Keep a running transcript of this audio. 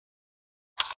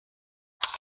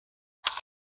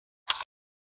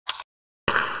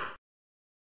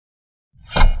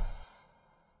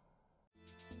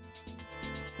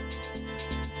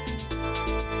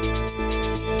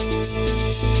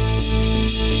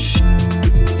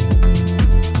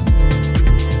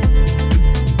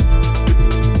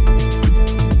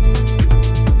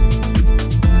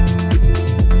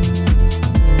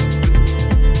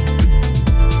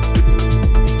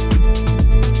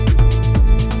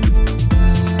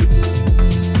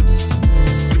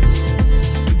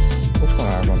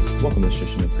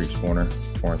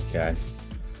4K.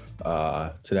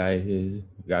 Today we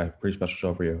got a pretty special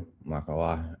show for you. I'm not gonna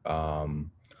lie.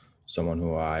 Someone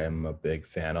who I am a big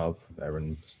fan of.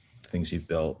 Everyone things he's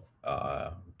built.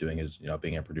 Doing his,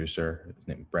 being a producer. His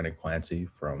name Brendan Clancy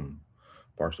from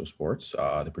Barstool Sports.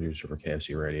 The producer for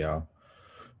KFC Radio.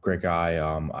 Great guy.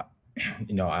 I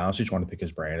honestly just want to pick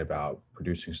his brain about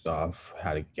producing stuff,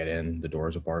 how to get in the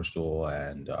doors of Barstool,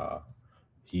 and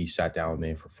he sat down with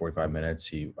me for 45 minutes.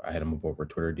 I hit him up over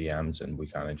Twitter DMs, and we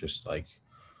kind of just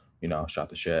shot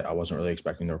the shit. I wasn't really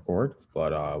expecting to record,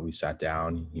 but we sat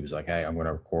down. He was like, "Hey, I'm going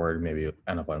to record. Maybe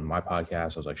end up on my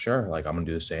podcast." I was like, "Sure." Like, I'm going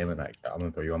to do the same, and I'm going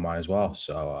to throw you on mine as well.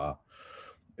 So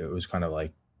it was kind of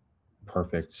like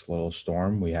perfect little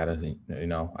storm. We had I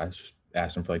just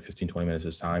asked him for like 15, 20 minutes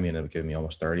this time. He ended up giving me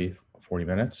almost 30, 40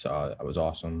 minutes. That was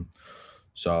awesome.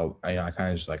 So I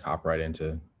kind of just like hop right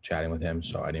into chatting with him.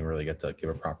 So I didn't really get to give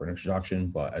a proper introduction,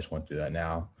 but I just want to do that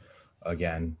now.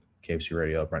 Again, KFC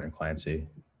Radio, Brendan Clancy.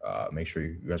 Make sure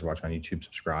you guys are watching on YouTube.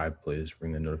 Subscribe, please.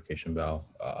 Ring the notification bell.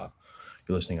 If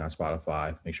you're listening on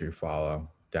Spotify, make sure you follow,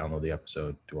 download the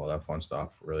episode, do all that fun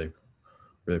stuff. Really,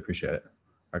 really appreciate it.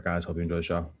 All right, guys. Hope you enjoy the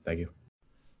show. Thank you.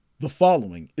 The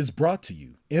following is brought to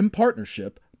you in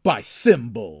partnership by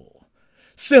Symbol.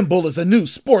 Symbol is a new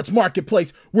sports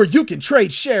marketplace where you can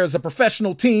trade shares of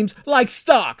professional teams like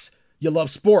stocks. You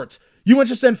love sports. You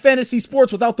interested in fantasy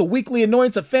sports without the weekly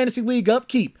annoyance of fantasy league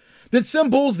upkeep? Then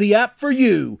Symbol's the app for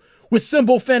you. With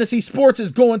Symbol, fantasy sports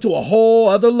is going to a whole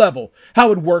other level.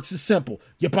 How it works is simple.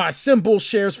 You buy Symbol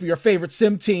shares for your favorite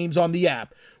sim teams on the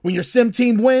app. When your sim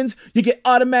team wins, you get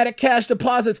automatic cash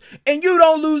deposits, and you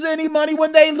don't lose any money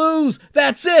when they lose.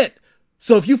 That's it.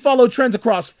 So if you follow trends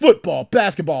across football,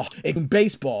 basketball, and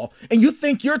baseball, and you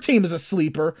think your team is a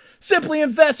sleeper, simply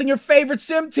invest in your favorite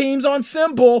sim teams on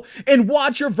Symbol and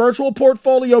watch your virtual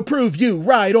portfolio prove you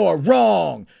right or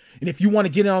wrong. And if you want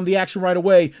to get in on the action right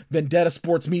away, Vendetta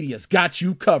Sports Media's got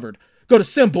you covered. Go to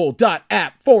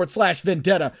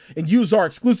symbol.app/Vendetta and use our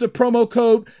exclusive promo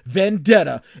code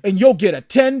Vendetta, and you'll get a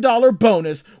 $10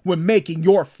 bonus when making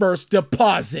your first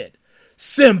deposit.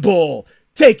 Symbol,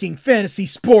 taking fantasy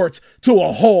sports to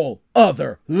a whole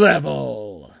other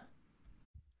level.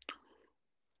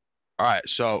 All right,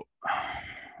 so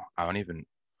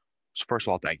first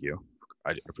of all, thank you.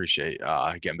 I appreciate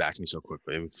getting back to me so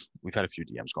quickly. We've had a few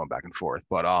DMs going back and forth,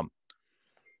 but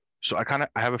so I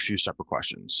have a few separate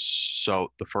questions.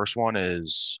 So the first one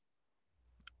is,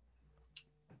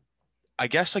 I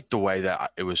guess, like the way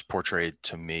that it was portrayed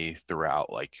to me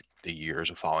throughout like the years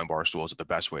of following Barstool is that the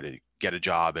best way to get a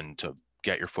job and to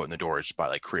get your foot in the door is just by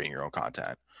like creating your own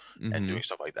content and doing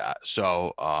stuff like that.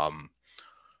 So I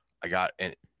got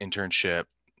an internship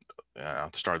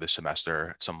at the start of this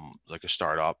semester at some like a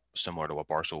startup similar to what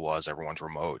Barstool was. Everyone's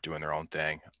remote doing their own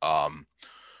thing.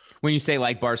 When you say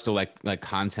like Barstool, like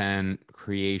content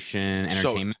creation,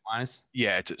 entertainment wise?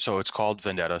 Yeah, it's called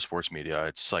Vendetta Sports Media.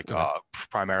 It's like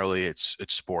primarily it's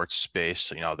sports space.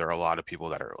 There are a lot of people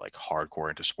that are like hardcore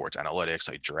into sports analytics,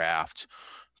 like draft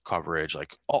coverage,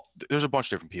 like there's a bunch of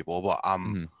different people, but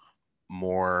I'm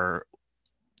more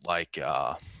like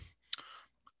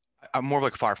I'm more of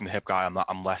like a fire from the hip guy.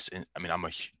 I'm less in, I'm a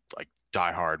like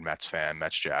diehard Mets fan,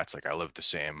 Mets Jets. Like I live the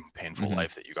same painful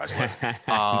life that you guys live. It's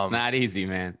not easy,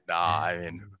 man.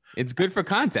 It's good for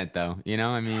content though.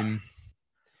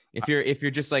 If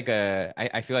you're just like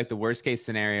I feel like the worst case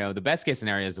scenario, the best case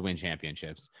scenario is to win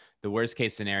championships. The worst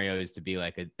case scenario is to be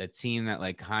like a team that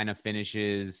like kind of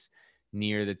finishes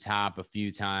near the top a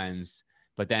few times,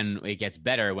 but then it gets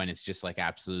better when it's just like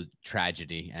absolute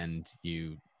tragedy and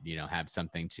you have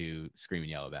something to scream and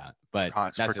yell about. But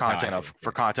that's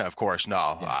for content, of course.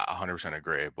 No, yeah. I 100%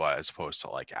 agree. But as opposed to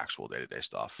like actual day-to-day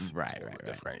stuff, right.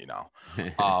 Different,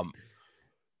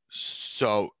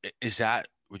 So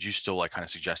would you still like kind of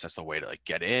suggest that's the way to like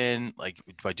get in, like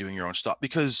by doing your own stuff?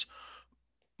 Because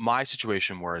my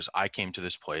situation was I came to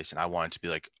this place and I wanted to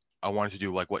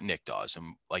do like what Nick does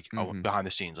and like behind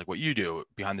the scenes, like what you do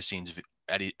behind the scenes,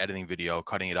 editing video,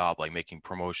 cutting it up, like making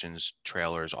promotions,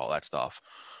 trailers, all that stuff.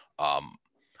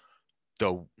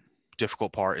 The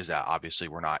difficult part is that obviously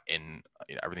we're not in,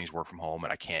 everything's work from home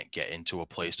and I can't get into a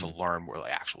place to learn where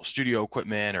like actual studio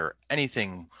equipment or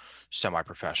anything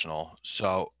semi-professional.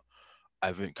 So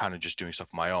I've been kind of just doing stuff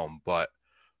on my own, but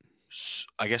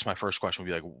I guess my first question would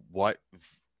be like,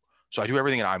 so I do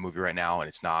everything in iMovie right now and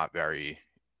it's not very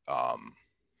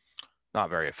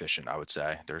efficient, I would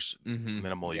say. There's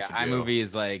minimal you can do. iMovie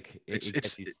is like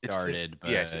it's started.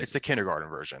 It's the kindergarten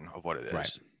version of what it is.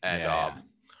 Right. And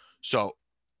so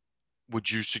would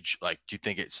you do you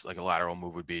think it's like a lateral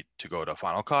move would be to go to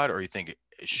Final Cut, or you think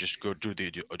it's just go do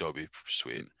the Adobe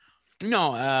suite?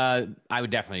 No, I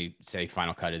would definitely say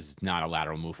Final Cut is not a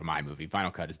lateral move for my movie.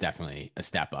 Final Cut is definitely a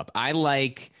step up. I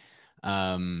like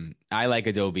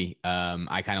Adobe.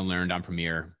 I kind of learned on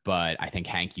Premiere, but I think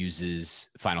Hank uses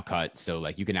Final Cut. So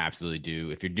like you can absolutely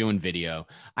do, if you're doing video,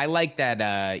 I like that,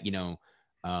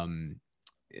 um,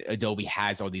 Adobe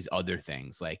has all these other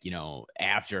things like,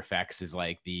 After Effects is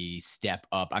like the step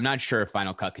up. I'm not sure if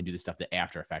Final Cut can do the stuff that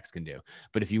After Effects can do,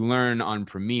 but if you learn on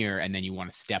Premiere and then you want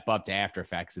to step up to After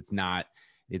Effects, it's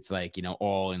like,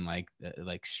 all in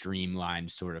like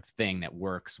streamlined sort of thing that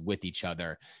works with each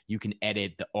other. You can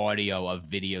edit the audio of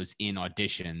videos in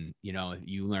Audition.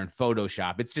 You learn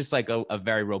Photoshop. It's just like a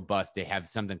very robust, they have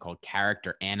something called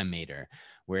Character Animator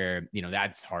where,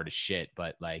 that's hard as shit.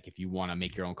 But like, if you want to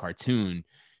make your own cartoon,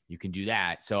 you can do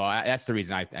that. So that's the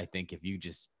reason I think if you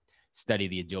just study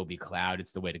the Adobe Cloud,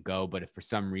 it's the way to go. But if for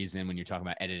some reason, when you're talking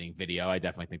about editing video, I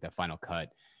definitely think that Final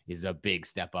Cut is a big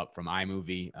step up from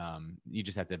iMovie. You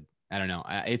just have to, I don't know.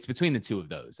 It's between the two of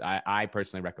those. I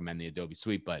personally recommend the Adobe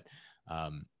Suite, but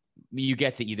you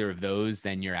get to either of those,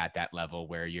 then you're at that level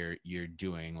where you're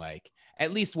doing like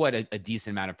at least what a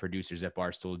decent amount of producers at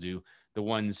Barstool do. The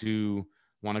ones who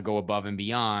want to go above and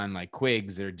beyond, like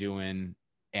Quigs, are doing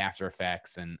After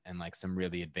Effects and like some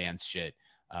really advanced shit.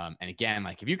 And again,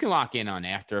 like if you can lock in on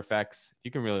After Effects, if you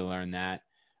can really learn that,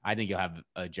 I think you'll have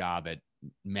a job at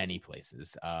many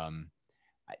places.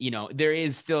 There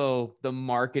is still the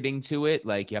marketing to it.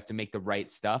 Like you have to make the right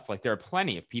stuff. Like there are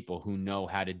plenty of people who know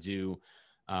how to do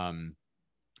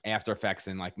After Effects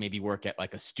and like maybe work at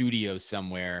like a studio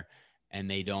somewhere, and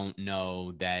they don't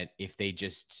know that if they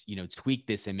just, tweak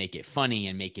this and make it funny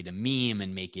and make it a meme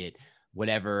and make it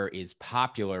whatever is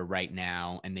popular right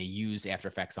now, and they use After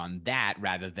Effects on that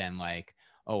rather than like,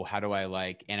 oh, how do I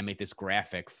like animate this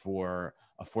graphic for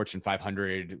a Fortune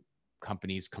 500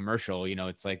 company's commercial?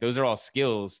 It's like those are all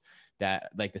skills that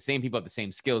like the same people have the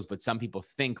same skills, but some people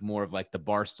think more of like the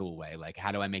Barstool way. Like,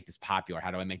 how do I make this popular?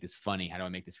 How do I make this funny? How do I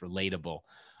make this relatable?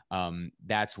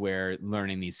 That's where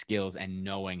learning these skills and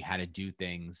knowing how to do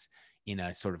things in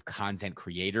a sort of content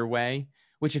creator way,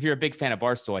 which if you're a big fan of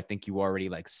Barstool, I think you already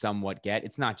like somewhat get.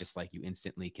 It's not just like you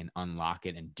instantly can unlock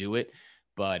it and do it,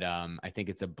 but I think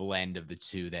it's a blend of the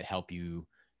two that help you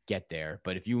get there.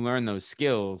 But if you learn those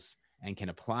skills and can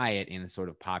apply it in a sort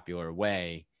of popular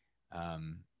way,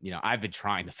 I've been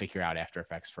trying to figure out After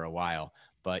Effects for a while,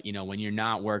 but when you're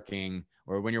not working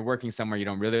or when you're working somewhere you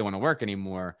don't really want to work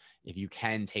anymore, if you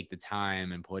can take the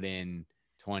time and put in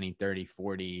 20, 30,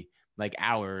 40 like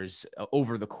hours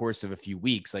over the course of a few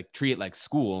weeks, like treat it like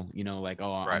school, like,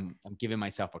 oh, Right. I'm giving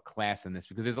myself a class in this,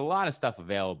 because there's a lot of stuff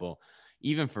available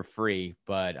even for free,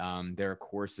 but there are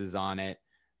courses on it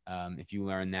if you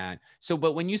learn that. So,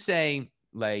 but when you say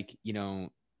like,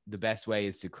 the best way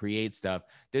is to create stuff,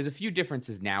 there's a few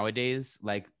differences nowadays.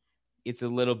 Like it's a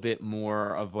little bit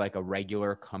more of like a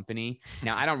regular company.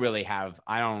 Now,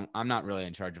 I'm not really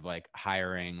in charge of like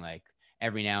hiring. Like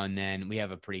every now and then we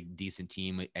have a pretty decent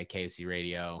team at KOC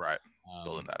Radio. Right.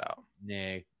 Building that out.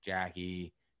 Nick,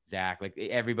 Jackie, Zach, like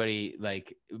everybody,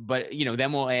 like, but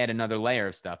then we'll add another layer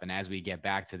of stuff. And as we get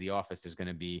back to the office, there's going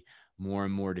to be more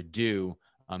and more to do.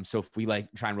 So if we like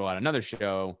try and roll out another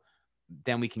show,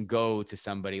 then we can go to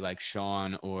somebody like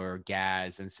Sean or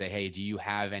Gaz and say, hey, do you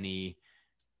have any,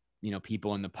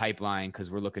 people in the pipeline?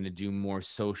 Because we're looking to do more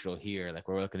social here. Like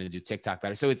we're looking to do TikTok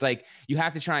better. So it's like you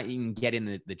have to try and get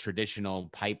in the traditional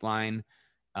pipeline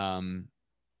of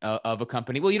a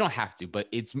company. Well, you don't have to, but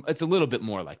it's a little bit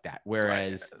more like that.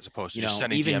 Whereas right. As opposed to just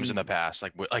sending DMs in the past,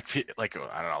 like I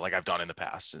don't know, like I've done in the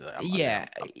past.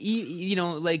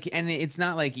 Like, and it's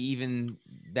not like even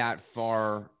that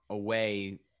far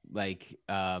away. Like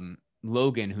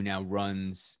Logan, who now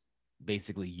runs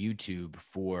basically YouTube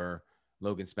for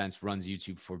Logan Spence, runs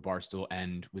YouTube for Barstool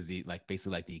and was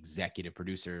basically the executive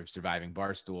producer of Surviving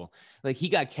Barstool. Like he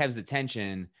got Kev's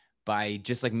attention by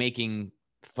just like making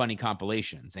funny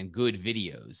compilations and good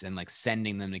videos and like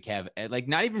sending them to Kev, like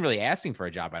not even really asking for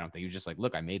a job. I don't think he was just like,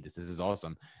 look, I made this. This is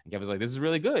awesome. And Kev was like, this is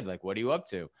really good. Like, what are you up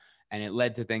to? And it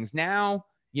led to things. Now,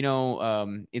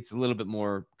 it's a little bit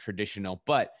more traditional,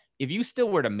 but if you still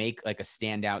were to make like a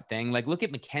standout thing, like look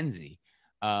at Mackenzie.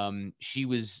 She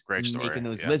was making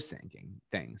those lip syncing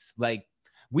things. Like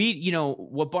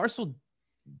what Barstool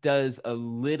does a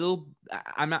little,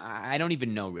 I don't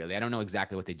even know really. I don't know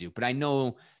exactly what they do, but I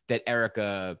know that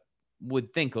Erica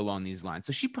would think along these lines.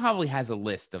 So she probably has a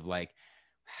list of like,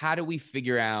 how do we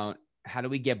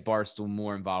get Barstool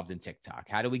more involved in TikTok?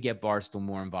 How do we get Barstool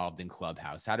more involved in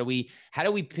Clubhouse? How do we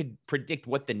predict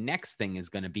what the next thing is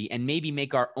going to be and maybe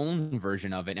make our own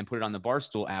version of it and put it on the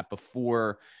Barstool app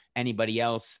before anybody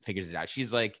else figures it out?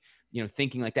 She's like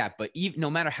thinking like that. But even no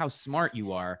matter how smart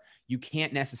you are, you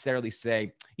can't necessarily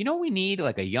say, we need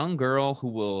like a young girl who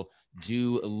will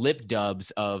do lip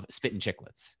dubs of Spittin'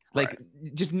 Chicklets. Like,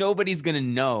 just nobody's going to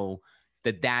know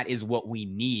that is what we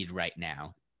need right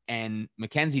now. And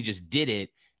Mackenzie just did it,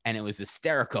 and it was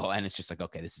hysterical. And it's just like,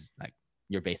 okay, this is like,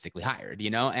 you're basically hired,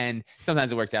 and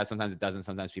sometimes it works out, sometimes it doesn't.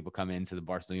 Sometimes people come into the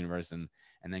Barstool universe and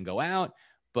then go out.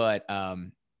 But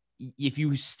if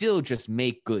you still just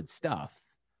make good stuff,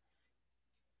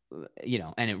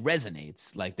 and it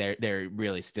resonates, like there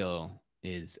really still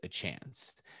is a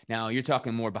chance. Now you're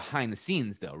talking more behind the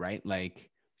scenes though, right? Like,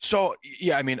 so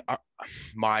yeah, I mean,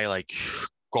 my like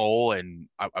goal, and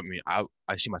I mean,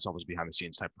 I see myself as a behind the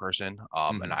scenes type person.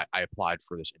 And I applied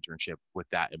for this internship with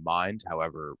that in mind.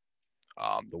 However,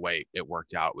 the way it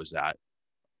worked out was that,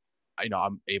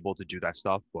 I'm able to do that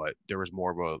stuff, but there was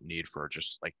more of a need for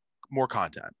just like more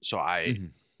content. So I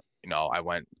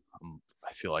went,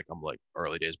 I feel like I'm like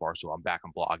early days Barstool. I'm back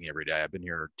on blogging every day. I've been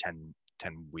here 10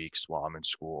 weeks while I'm in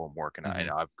school. I'm working. And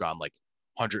I've gone like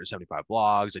 175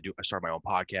 blogs. I started my own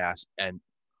podcast.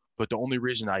 But the only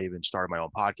reason I even started my own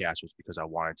podcast was because I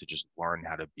wanted to just learn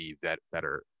how to be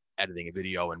better editing a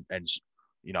video and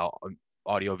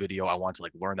audio, video. I want to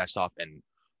like learn that stuff. And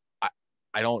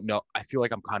I don't know. I feel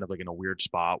like I'm kind of like in a weird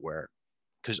spot where,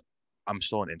 because I'm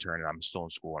still an intern and I'm still in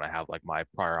school and I have like my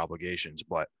prior obligations,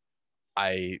 but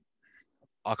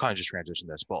I'll kind of just transition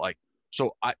this. But like,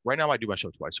 so right now I do my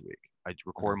show twice a week. I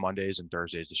record Mondays and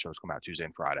Thursdays. The shows come out Tuesday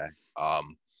and Friday. I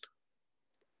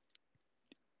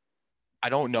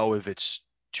don't know if it's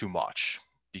too much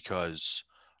because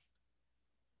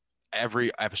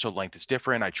every episode length is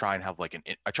different. I try and have like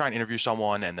I try and interview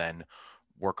someone and then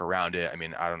work around it. I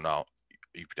mean, I don't know.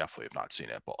 You definitely have not seen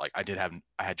it, but like I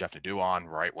had Jeff Nadeau on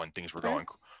right when things were going,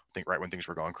 right when things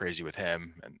were going crazy with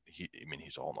him, and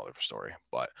he's a whole nother story,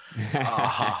 but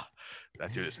that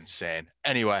dude is insane.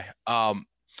 Anyway,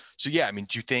 so yeah, I mean,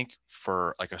 do you think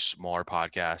for like a smaller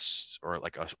podcast or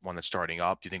like one that's starting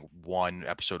up, do you think one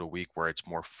episode a week where it's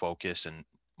more focused and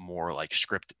more like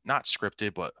not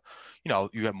scripted, but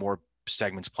you have more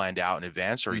segments planned out in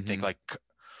advance, or you think like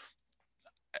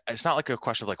it's not like a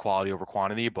question of like quality over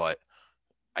quantity, but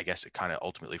I guess it kind of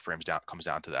ultimately comes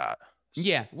down to that.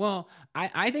 Yeah, well,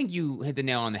 I think you hit the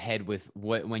nail on the head with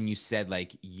when you said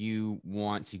like you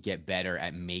want to get better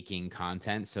at making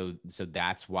content, so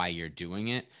that's why you're doing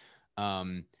it.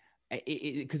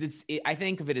 Because I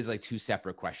think of it as like two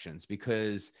separate questions.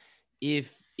 Because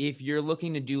if you're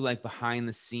looking to do like behind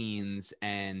the scenes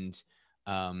and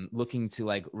looking to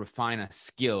like refine a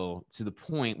skill to the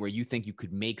point where you think you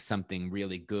could make something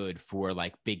really good for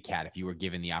like Big Cat if you were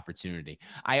given the opportunity.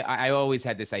 I always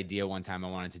had this idea one time. I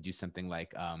wanted to do something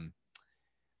like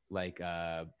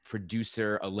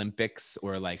producer Olympics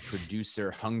or like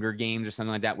producer Hunger Games or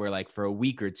something like that, where like for a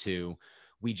week or two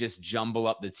we just jumble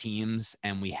up the teams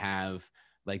and we have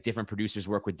like different producers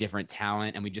work with different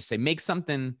talent, and we just say make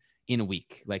something in a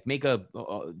week, like make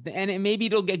and maybe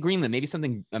it'll get greenlit. Maybe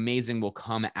something amazing will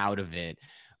come out of it,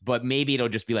 but maybe it'll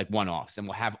just be like one-offs, and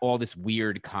we'll have all this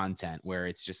weird content where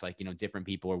it's just like, different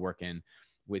people are working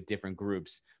with different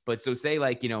groups. But so say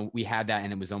like, we had that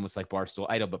and it was almost like Barstool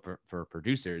Idol, but for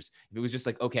producers, if it was just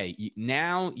like, okay,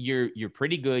 now you're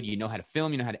pretty good. You know how to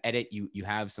film, you know how to edit, you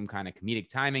have some kind of comedic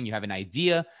timing, you have an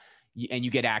idea, and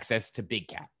you get access to Big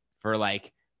Cat for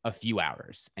like a few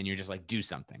hours, and you're just like, do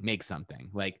something, make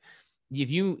something. Like if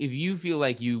you feel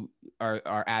like you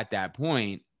are at that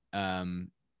point,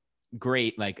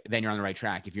 great, like then you're on the right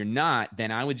track. If you're not,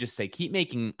 then I would just say keep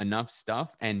making enough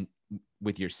stuff and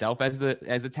with yourself as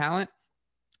the talent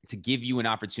to give you an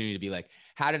opportunity to be like,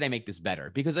 how did I make this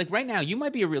better? Because like right now you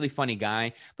might be a really funny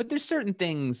guy, but there's certain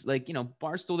things like,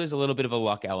 Barstool, there's a little bit of a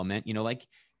luck element, like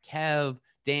Kev,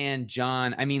 Dan,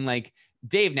 John. I mean, like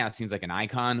Dave now seems like an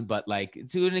icon, but like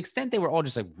to an extent, they were all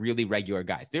just like really regular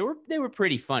guys. They were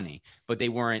pretty funny, but they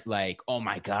weren't like, oh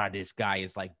my God, this guy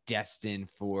is like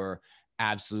destined for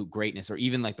absolute greatness, or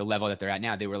even like the level that they're at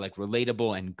now. They were like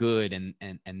relatable and good. And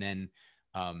then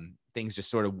things just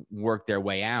sort of work their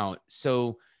way out.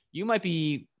 So you might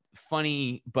be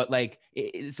funny, but like,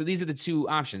 so these are the two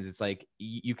options. It's like,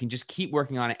 you can just keep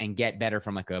working on it and get better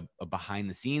from like a behind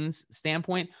the scenes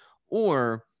standpoint.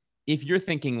 Or if you're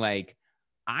thinking like,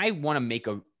 I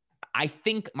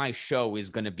think my show is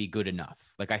going to be good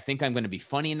enough. Like, I think I'm going to be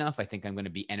funny enough. I think I'm going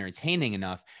to be entertaining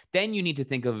enough. Then you need to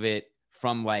think of it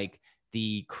from like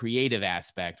the creative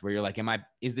aspect where you're like,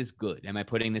 is this good? Am I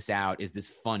putting this out? Is this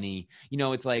funny?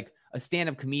 It's like a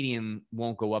stand-up comedian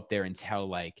won't go up there and tell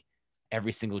like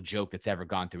every single joke that's ever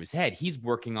gone through his head. He's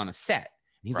working on a set.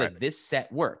 And he's like, this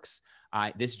set works.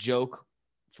 This joke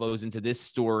flows into this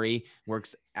story,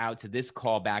 works out to this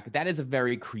callback. That is a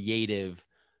very creative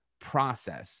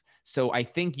process. So I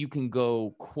think you can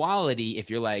go quality if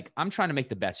you're like, I'm trying to make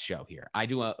the best show here. I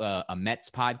do a Mets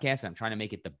podcast and I'm trying to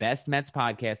make it the best Mets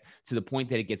podcast to the point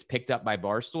that it gets picked up by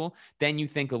Barstool. Then you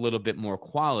think a little bit more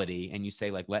quality and you say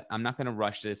like, I'm not going to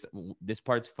rush this. This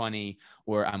part's funny,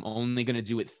 or I'm only going to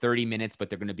do it 30 minutes, but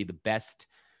they're going to be the best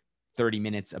 30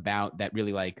 minutes about that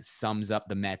really like sums up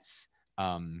the Mets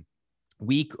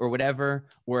week or whatever.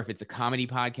 Or if it's a comedy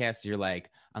podcast, you're like,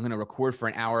 I'm going to record for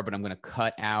an hour, but I'm going to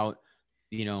cut out,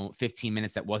 15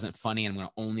 minutes that wasn't funny. And I'm going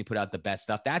to only put out the best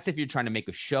stuff. That's if you're trying to make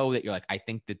a show that you're like, I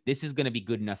think that this is going to be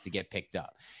good enough to get picked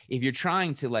up. If you're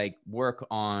trying to like work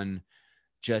on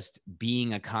just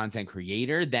being a content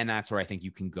creator, then that's where I think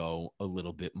you can go a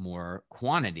little bit more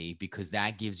quantity, because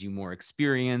that gives you more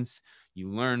experience. You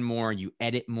learn more, you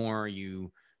edit more,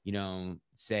 you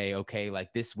say, okay,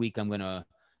 like this week I'm going to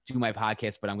do my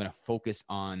podcast, but I'm going to focus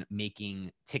on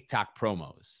making TikTok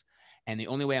promos. And the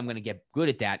only way I'm going to get good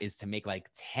at that is to make like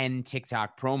 10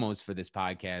 TikTok promos for this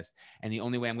podcast. And the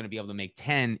only way I'm going to be able to make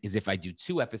 10 is if I do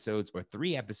 2 episodes or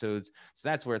 3 episodes. So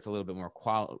that's where it's a little bit more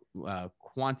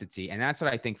quantity. And that's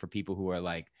what I think for people who are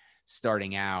like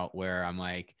starting out, where I'm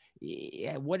like,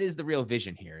 yeah, what is the real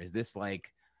vision here? Is this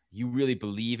like, you really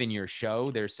believe in your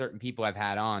show? There's certain people I've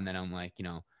had on that I'm like,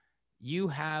 you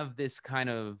have this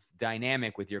kind of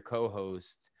dynamic with your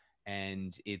co-host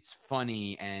and it's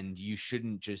funny and you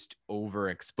shouldn't just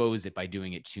overexpose it by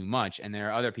doing it too much. And there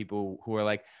are other people who are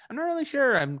like, I'm not really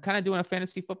sure. I'm kind of doing a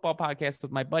fantasy football podcast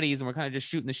with my buddies and we're kind of just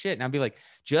shooting the shit. And I'll be like,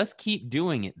 just keep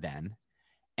doing it then.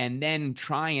 And then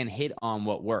try and hit on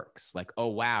what works. Like, oh,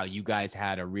 wow, you guys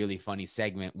had a really funny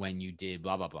segment when you did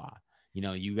blah, blah, blah.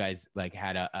 You guys like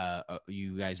had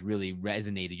you guys really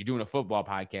resonated. You're doing a football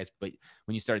podcast, but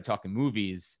when you started talking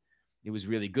movies, it was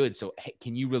really good. So hey,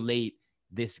 can you relate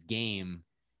this game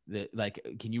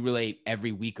can you relate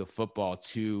every week of football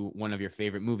to one of your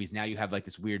favorite movies? Now you have like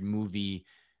this weird movie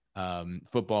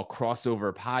football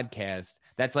crossover podcast.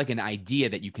 That's like an idea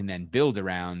that you can then build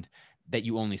around, that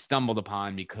you only stumbled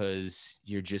upon because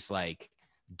you're just like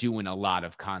doing a lot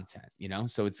of content,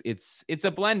 so it's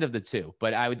a blend of the two.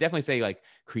 But I would definitely say like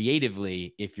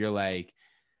creatively, if you're like,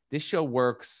 this show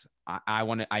works, I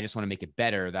just want to make it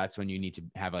better, that's when you need to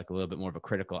have like a little bit more of a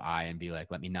critical eye and be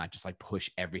like, let me not just like push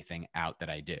everything out that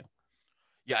I do.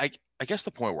 Yeah, I guess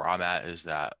the point where I'm at is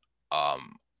that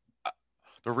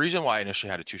the reason why I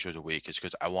initially had 2 shows a week is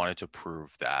because I wanted to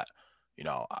prove that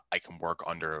I can work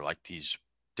under like these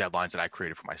deadlines that I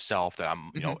created for myself, that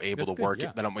I'm able to work,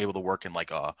 that I'm able to work in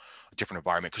like a different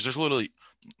environment. Because there's literally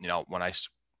when I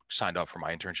signed up for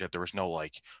my internship, there was no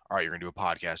like, all right, you're gonna do a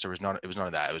podcast. It was none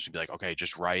of that. It was gonna be like, okay,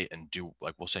 just write and do,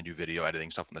 like, we'll send you video editing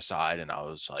stuff on the side. And I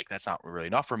was like, that's not really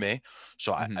enough for me.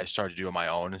 So I started doing my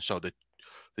own. And so the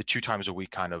 2 times a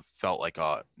week kind of felt like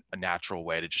a natural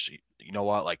way to just,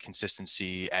 like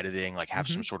consistency, editing, like have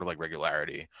some sort of like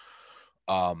regularity.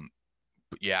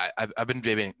 But yeah, I've been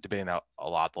debating that a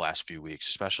lot the last few weeks,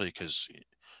 especially because,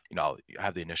 you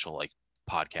have the initial like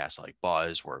podcast like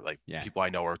buzz where like people I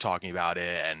know are talking about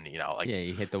it, and like,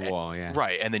 you hit the wall,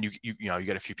 right. And then you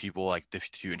get a few people, like the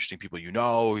few interesting people, you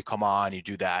come on, you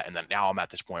do that, and then now I'm at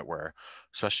this point where,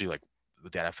 especially like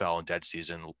with the NFL and dead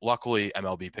season, luckily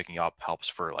MLB picking up helps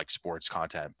for like sports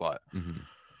content, but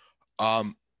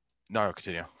no,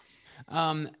 continue.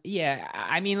 Yeah,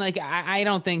 I mean, like, I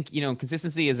don't think,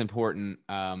 consistency is important.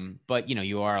 But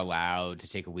you are allowed to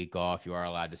take a week off. You are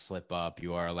allowed to slip up.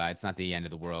 You are allowed, it's not the end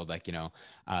of the world. Like,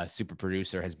 Super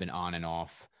Producer has been on and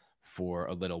off for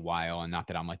a little while. And not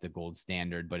that I'm like the gold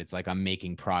standard, but it's like, I'm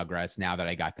making progress now that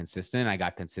I got consistent. I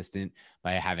got consistent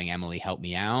by having Emily help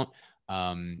me out.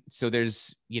 So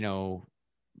there's,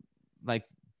 like,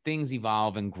 things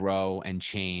evolve and grow and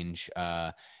change.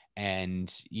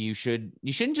 And you shouldn't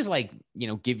just like,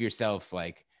 give yourself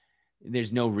like,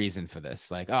 there's no reason for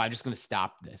this. Like, oh, I'm just going to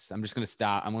stop this. I'm just going to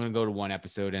stop. I'm going to go to one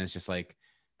episode, and it's just like,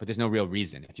 but there's no real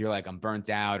reason. If you're like, I'm burnt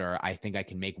out, or I think I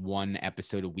can make 1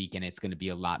 episode a week and it's going to be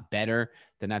a lot better,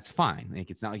 then that's fine. Like,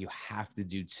 it's not like you have to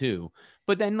do 2,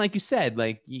 but then like you said,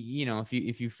 like,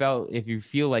 if you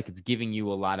feel like it's giving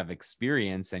you a lot of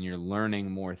experience and you're learning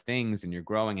more things and you're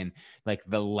growing, and like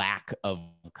the lack of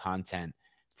content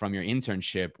from your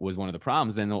internship was one of the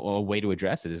problems, then a way to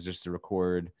address it is just to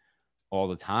record all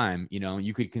the time.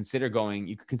 You could consider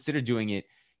doing it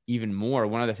even more.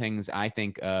 One of the things I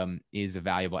think is a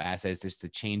valuable asset is just to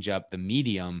change up the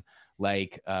medium.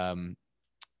 Like,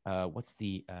 what's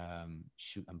the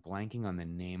shoot? I'm blanking on the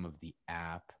name of the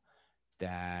app.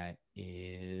 That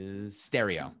is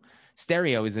Stereo.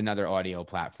 Stereo is another audio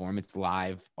platform. It's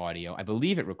live audio. I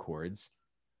believe it records.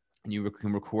 and you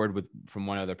can record from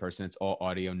one other person. It's all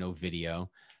audio, no video.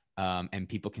 And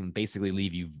people can basically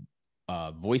leave you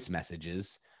voice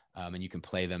messages, and you can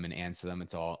play them and answer them.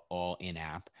 It's all in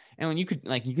app. And when you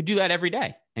could do that every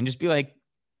day and just be like,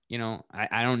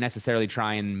 I don't necessarily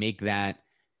try and make that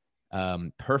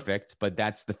perfect, but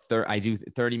that's I do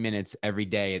 30 minutes every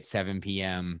day at 7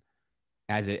 p.m.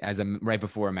 as a right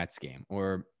before a Mets game,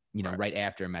 or right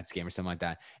after a Mets game or something like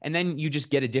that. And then you just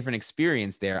get a different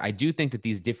experience there. I do think that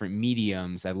these different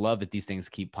mediums, I love that these things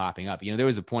keep popping up. There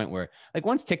was a point where, like,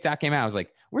 once TikTok came out, I was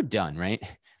like, we're done, right?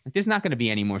 Like, there's not going to be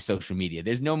any more social media.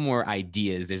 There's no more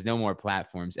ideas. There's no more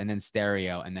platforms. And then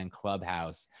stereo, and then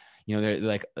Clubhouse, they're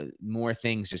like more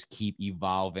things just keep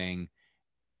evolving.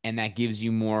 And that gives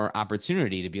you more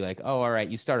opportunity to be like, oh, all right,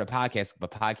 you start a podcast, but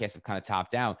podcasts have kind of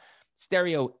topped out.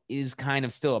 Stereo is kind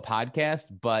of still a podcast,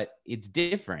 but it's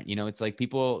different. It's like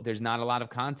there's not a lot of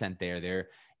content there. They're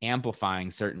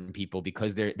amplifying certain people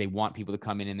because they want people to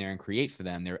come in there and create for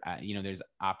them. There's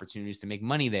opportunities to make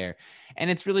money there. And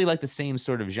it's really like the same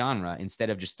sort of genre. Instead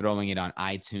of just throwing it on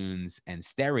iTunes and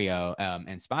stereo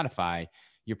and Spotify,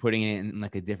 you're putting it in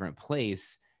like a different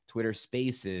place. Twitter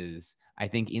Spaces. I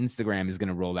think Instagram is going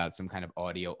to roll out some kind of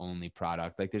audio only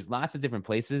product. Like, there's lots of different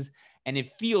places, and it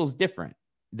feels different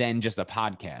than just a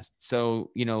podcast. So,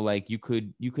 like you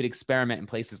could experiment in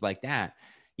places like that.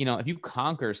 If you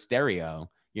conquer stereo,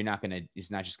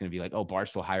 it's not just going to be like, oh,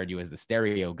 Barstool hired you as the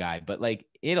stereo guy, but like,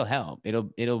 it'll help.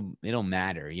 It'll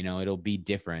matter, it'll be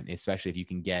different, especially if you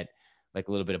can get like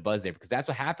a little bit of buzz there, because that's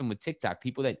what happened with TikTok.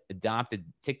 People that adopted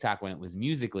TikTok when it was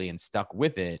Musically and stuck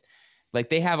with it, like,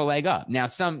 they have a leg up. Now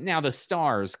the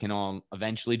stars can all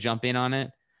eventually jump in on it,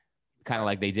 kind of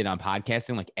like they did on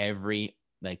podcasting. Like, every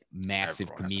like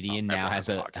massive comedian now has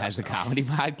a comedy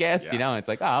podcast. Yeah. It's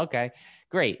like, oh, okay,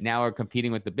 great. Now we're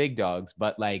competing with the big dogs.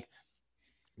 But like,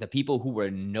 the people who were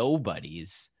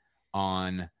nobodies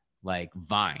on like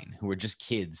Vine, who were just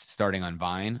kids starting on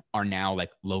Vine, are now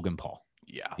like Logan Paul.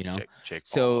 Yeah. Jake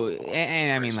so Paul,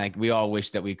 and I mean, like, we all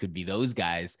wish that we could be those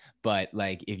guys, but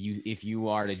like, if you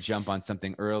are to jump on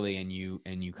something early and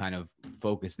you kind of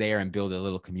focus there and build a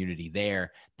little community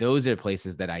there, those are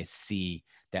places that I see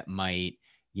that might,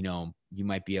 you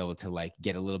might be able to like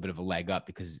get a little bit of a leg up,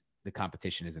 because the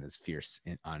competition isn't as fierce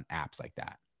on apps like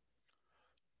that.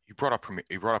 You brought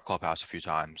up Clubhouse a few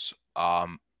times.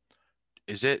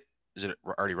 Is it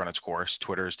already run its course?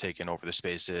 Twitter's taken over the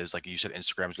spaces, like you said.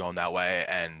 Instagram's going that way,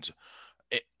 and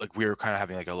like, we were kind of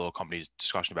having like a little company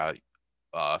discussion about it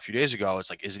a few days ago. It's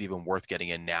like, is it even worth getting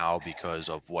in now because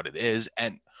of what it is?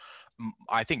 And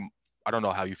I think, I don't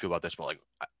know how you feel about this, but like,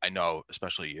 I know,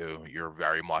 especially you're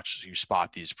very much, you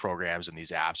spot these programs and these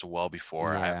apps well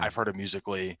before. Yeah. I've heard of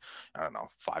Musically, I don't know,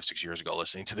 5-6 years ago,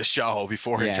 listening to the show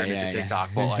before it turned into TikTok.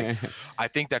 But like, I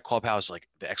think that Clubhouse, like,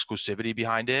 the exclusivity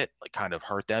behind it, like, kind of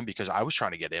hurt them, because I was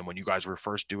trying to get in when you guys were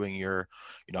first doing your,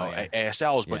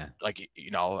 ASLs, but like,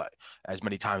 as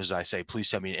many times as I say, please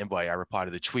send me an invite, I reply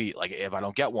to the tweet. Like, if I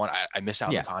don't get one, I miss out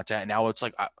on the content. And now it's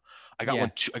like, I got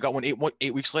one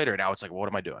 8 weeks later. Now it's like, what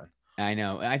am I doing? I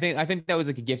know. I think that was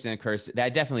like a gift and a curse.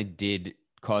 That definitely did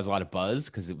cause a lot of buzz,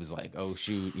 because it was like, oh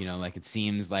shoot, like, it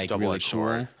seems like really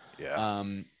cool. Yeah.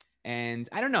 And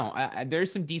I don't know.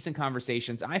 There's some decent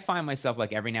conversations. I find myself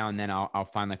like every now and then I'll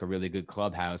find like a really good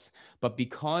Clubhouse, but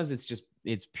because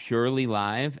it's purely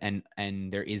live and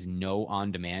there is no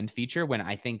on demand feature, when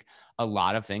I think a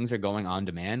lot of things are going on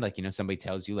demand. Like, somebody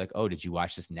tells you like, oh, did you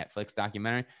watch this Netflix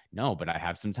documentary? No, but I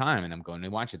have some time and I'm going to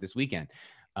watch it this weekend.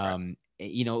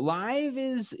 Live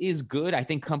is good. I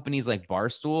think companies like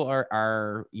Barstool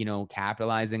are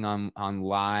capitalizing on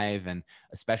live, and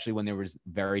especially when there was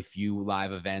very few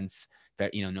live events,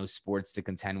 that no sports to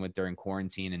contend with during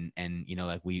quarantine, and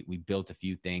like we built a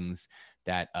few things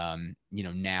that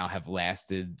now have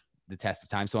lasted the test of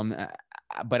time. So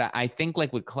but I think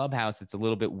like with Clubhouse, it's a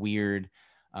little bit weird,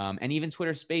 and even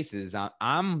Twitter Spaces.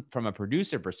 I'm from a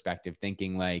producer perspective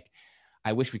thinking like,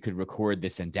 I wish we could record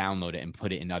this and download it and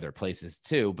put it in other places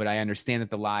too. But I understand that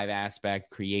the live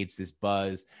aspect creates this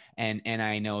buzz. And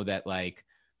I know that like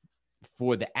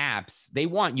for the apps, they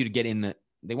want you to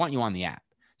they want you on the app.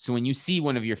 So when you see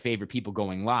one of your favorite people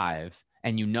going live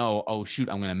and oh shoot,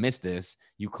 I'm going to miss this,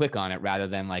 you click on it, rather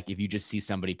than like, if you just see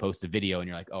somebody post a video and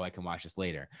you're like, oh, I can watch this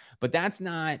later. But that's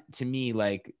not, to me,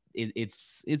 like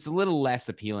it's a little less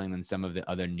appealing than some of the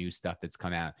other new stuff that's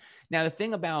come out. Now, the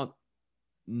thing about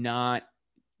not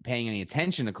paying any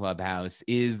attention to Clubhouse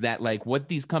is that like what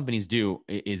these companies do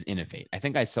is innovate. I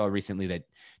think I saw recently that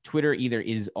Twitter either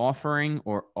is offering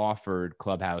or offered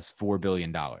Clubhouse $4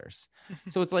 billion.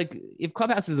 So it's like, if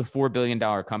Clubhouse is a $4 billion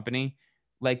company,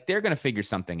 like they're going to figure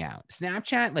something out.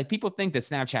 Snapchat, like people think that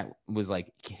Snapchat was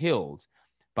like killed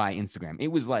by Instagram. It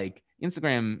was like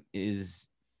Instagram is,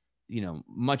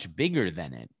 much bigger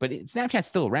than it, but Snapchat's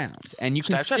still around, and you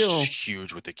can Snapchat's still,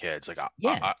 huge with the kids. Like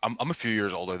yeah, I'm a few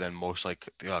years older than most like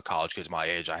college kids my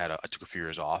age. I took a few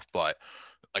years off, but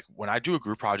like when I do a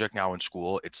group project now in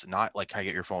school, it's not like, can I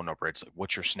get your phone number? It's like,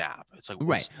 what's your Snap? It's like,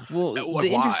 right. Well, like why?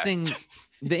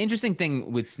 the interesting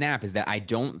thing with Snap is that I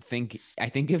think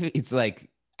of it's like,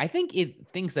 I think it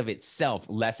thinks of itself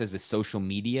less as a social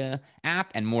media app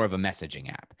and more of a messaging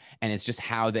app. And it's just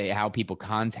how people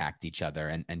contact each other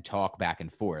and talk back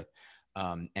and forth.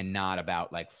 And not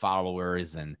about like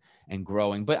followers and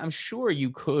growing. But I'm sure you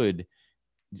could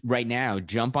right now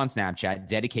jump on Snapchat,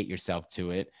 dedicate yourself to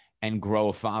it, and grow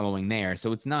a following there.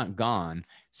 So it's not gone.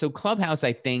 So Clubhouse,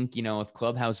 I think, if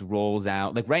Clubhouse rolls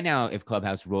out, like right now, if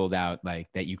Clubhouse rolled out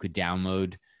like that, you could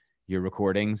download your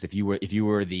recordings. If you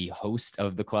were the host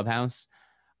of the Clubhouse,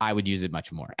 I would use it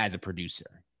much more as a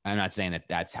producer. I'm not saying that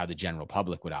that's how the general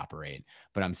public would operate,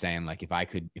 but I'm saying like if I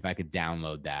could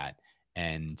download that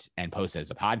and post it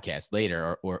as a podcast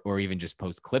later, or even just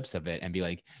post clips of it and be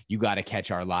like, you got to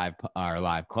catch our live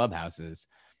Clubhouses.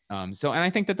 And I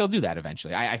think that they'll do that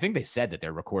eventually. I think they said that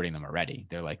they're recording them already.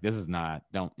 They're like, this is not,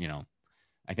 don't,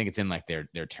 I think it's in like their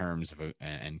terms of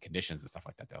and conditions and stuff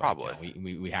like that. They're Probably. like,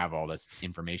 we have all this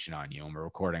information on you and we're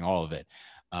recording all of it.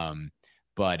 So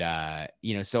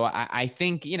I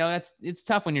think, it's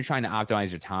tough when you're trying to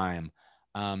optimize your time.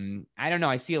 I don't know.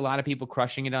 I see a lot of people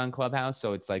crushing it on Clubhouse,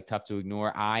 so it's like tough to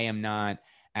ignore. I am not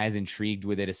as intrigued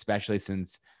with it, especially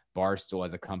since Barstool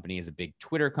as a company is a big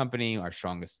Twitter company. Our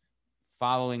strongest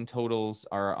following totals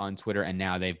are on Twitter, and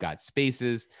now they've got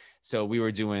Spaces. So we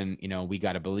were doing, We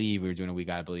Gotta Believe. We were doing a We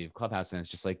Gotta Believe Clubhouse, and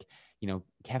it's just like,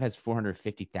 Kev has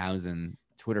 450,000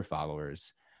 Twitter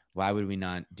followers. Why would we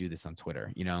not do this on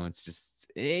Twitter? It's just,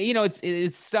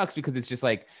 it sucks because it's just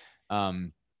like,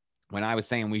 when I was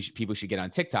saying people should get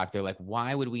on TikTok, they're like,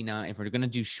 why would we not, if we're going to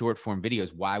do short form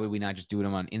videos, why would we not just do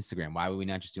them on Instagram? Why would we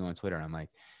not just do it on Twitter? And I'm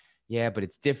like, yeah, but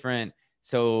it's different.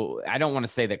 So I don't want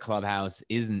to say that Clubhouse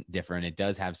isn't different. It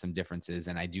does have some differences.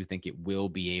 And I do think it will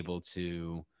be able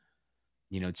to,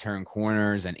 turn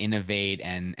corners and innovate.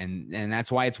 And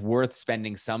that's why it's worth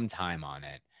spending some time on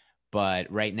it.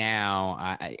 But right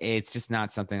now, it's just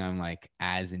not something I'm like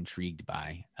as intrigued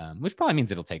by, which probably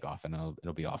means it'll take off and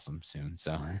it'll be awesome soon.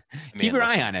 So keep your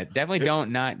eye on it. Definitely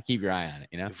don't not keep your eye on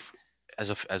it.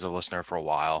 As a listener for a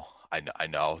while, I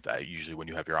know that usually when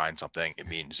you have your eye on something, it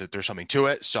means that there's something to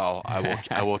it. So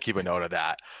I will keep a note of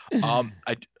that.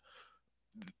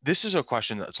 This is a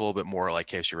question that's a little bit more like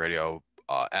KFC Radio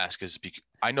ask is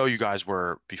I know you guys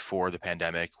were before the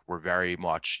pandemic were very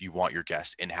much you want your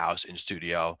guests in-house in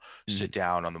studio, sit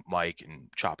down on the mic and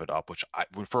chop it up, which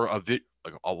for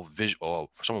for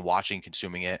someone watching,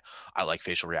 consuming it, I like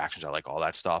facial reactions. I like all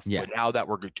that stuff. Yeah. But now that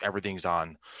everything's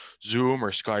on Zoom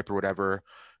or Skype or whatever,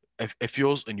 it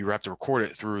feels, and you have to record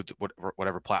it through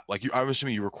whatever platform. Like I'm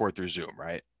assuming you record through Zoom,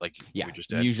 right? Like we just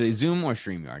did. Usually Zoom or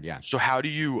StreamYard. Yeah. So how do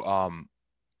you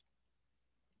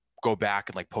go back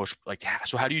and like post, like,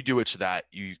 so how do you do it so that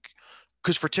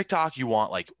because for TikTok you want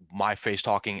like my face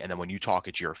talking and then when you talk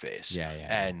it's your face.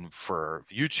 And for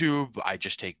YouTube I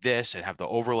just take this and have the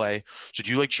overlay. So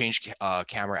do you like change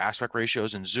camera aspect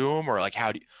ratios in Zoom, or like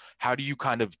how do you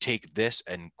kind of take this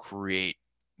and create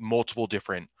multiple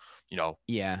different, how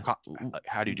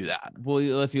do you do that?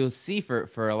 Well, if you'll see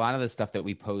for a lot of the stuff that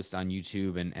we post on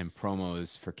YouTube and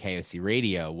promos for KFC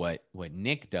Radio, what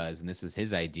Nick does, and this was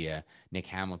his idea, Nick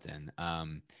Hamilton,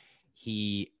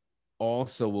 he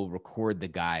also will record the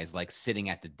guys like sitting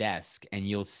at the desk, and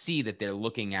you'll see that they're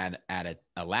looking at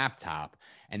a laptop,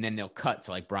 and then they'll cut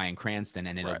to like Bryan Cranston,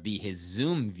 and it'll be his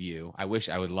Zoom view. I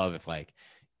would love if like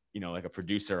a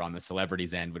producer on the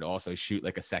celebrities end would also shoot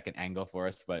like a second angle for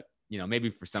us, but maybe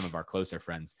for some of our closer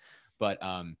friends. But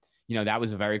that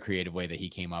was a very creative way that he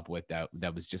came up with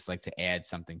that was just like to add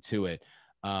something to it.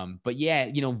 But yeah,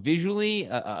 visually,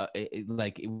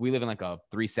 like we live in like a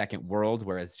 3-second world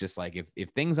where it's just like if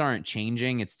things aren't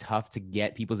changing, it's tough to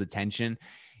get people's attention.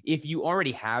 If you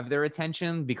already have their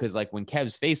attention, because like when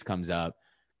Kev's face comes up,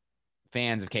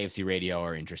 fans of KFC Radio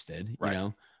are interested,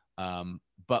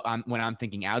 but when I'm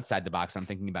thinking outside the box, I'm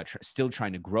thinking about still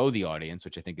trying to grow the audience,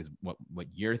 which I think is what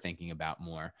you're thinking about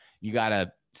more. You got to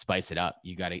spice it up.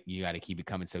 You got to keep it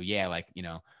coming. So yeah, like,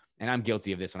 and I'm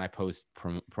guilty of this when I post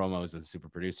promos of Super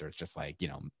Producer. It's just like,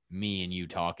 me and you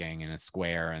talking in a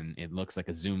square and it looks like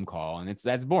a Zoom call and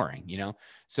that's boring,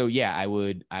 So yeah, I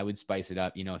would spice it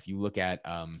up. If you look at,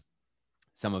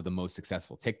 some of the most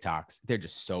successful TikToks, they're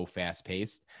just so fast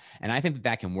paced. And I think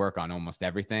that can work on almost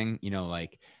everything,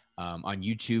 like, On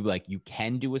YouTube, like you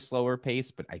can do a slower pace,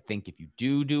 but I think if you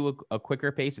do a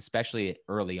quicker pace, especially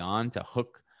early on to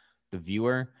hook the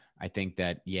viewer, I think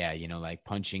that, yeah, you know, like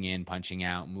punching in, punching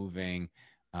out, moving.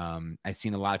 I've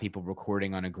seen a lot of people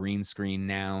recording on a green screen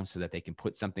now so that they can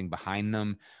put something behind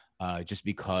them, just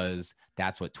because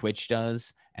that's what Twitch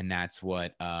does. And that's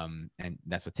what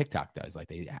TikTok does. Like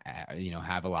they, you know,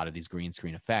 have a lot of these green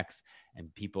screen effects,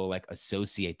 and people like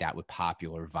associate that with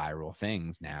popular viral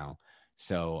things now.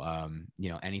 So, you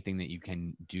know, anything that you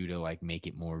can do to like make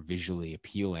it more visually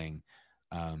appealing,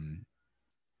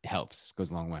 helps,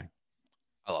 goes a long way.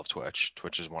 I love Twitch.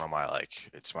 Twitch is one of my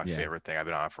it's my Yeah. favorite thing. I've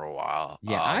been on it for a while.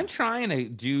 Yeah, I'm trying to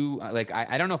do like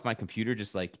I don't know if my computer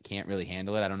just like can't really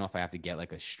handle it. I don't know if I have to get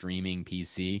like a streaming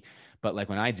PC, but like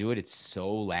when I do it, it's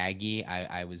so laggy.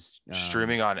 I was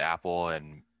Streaming on Apple,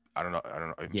 and I don't know.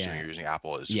 I'm yeah. assuming you're using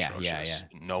Apple, is Yeah, atrocious.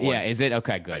 yeah. No one. Yeah, is it?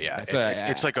 Okay, good. Yeah, That's what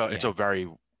it's like it's yeah. a very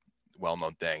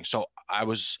well-known thing. So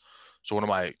one of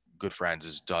my good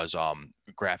friends does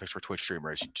graphics for Twitch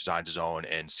streamers. He designs his own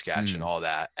in Sketch and all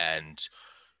that. And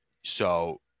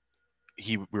so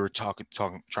we were trying to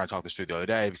talk this through the other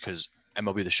day, because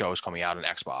MLB The Show is coming out on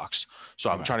Xbox. So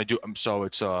I'm trying to do so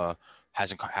it's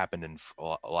hasn't happened in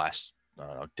last I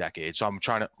don't know, decade. So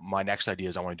my next idea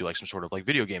is I want to do like some sort of like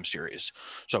video game series.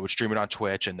 So I would stream it on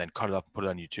Twitch and then cut it up and put it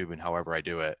on YouTube, and however I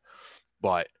do it.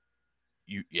 But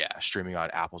streaming on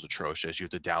Apple's atrocious. You have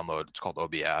to download, it's called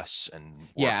OBS, and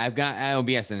yeah, I've got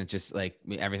OBS, and it just like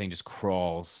everything just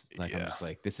crawls. Like I'm just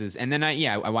like, this is, and then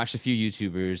I watched a few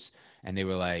YouTubers, and they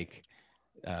were like,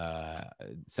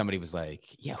 somebody was like,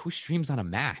 yeah, who streams on a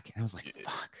Mac? And I was like,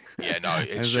 fuck. Yeah, no,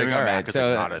 it's streaming on Mac is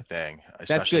like not a thing.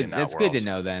 That's good. In that That's world. good to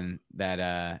know then that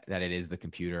it is the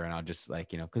computer, and I'll just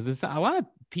like, you know, because there's a lot of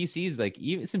PCs, like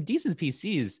even some decent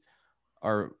PCs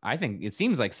are, I think it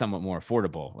seems like somewhat more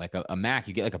affordable. Like a Mac,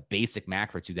 you get like a basic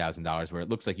Mac for $2,000, where it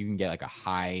looks like you can get like a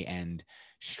high end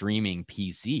streaming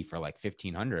PC for like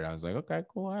 $1,500. I was like, okay,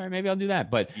 cool, all right, maybe I'll do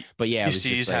that. But yeah,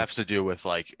 PCs have to do with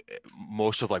like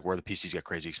most of like where the PCs get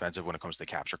crazy expensive when it comes to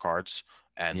capture cards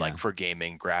and like for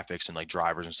gaming graphics and like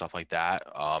drivers and stuff like that.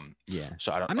 Yeah.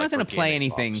 So I'm not going to play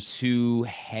anything too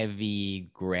heavy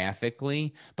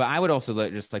graphically, but I would also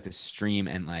just like to stream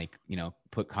and like, you know,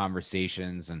 put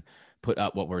conversations and put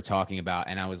up what we're talking about.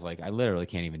 And I was like, I literally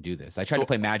can't even do this. I tried to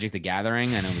play Magic the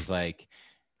Gathering, and it was like,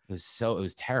 it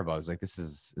was terrible. I was like, this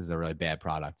is a really bad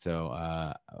product. So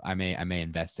I may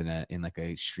invest in like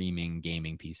a streaming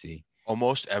gaming PC.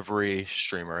 Almost every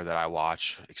streamer that I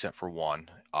watch, except for one,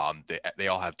 they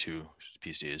all have two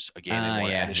PCs, a gaming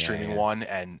one and a streaming one,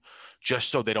 and just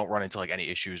so they don't run into like any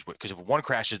issues with, because if one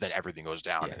crashes, then everything goes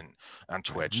down and on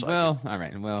Twitch. Well, all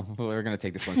right. Well, we're gonna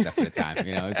take this one step at a time.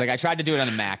 You know, it's like I tried to do it on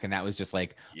the Mac, and that was just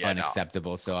like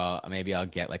unacceptable. No. So maybe I'll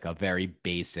get like a very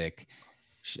basic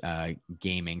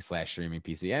gaming / streaming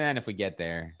PC, and then if we get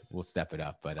there, we'll step it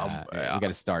up. But we got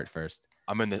to start first.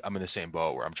 I'm in the same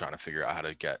boat where I'm trying to figure out how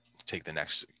to take the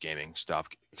next gaming stuff,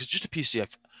 because just a PC.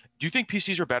 Do you think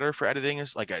PCs are better for editing?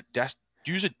 Is like a do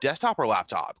you use a desktop or a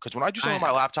laptop? Because when I do something on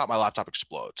my laptop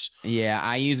explodes. Yeah,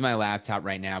 I use my laptop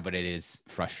right now, but it is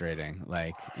frustrating.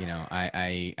 Like, you know,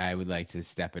 I would like to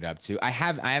step it up too. I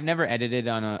have never edited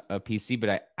on a PC,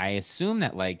 but I assume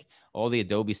that like all the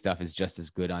Adobe stuff is just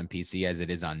as good on PC as it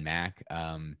is on Mac.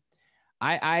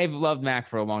 I've loved Mac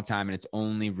for a long time, and it's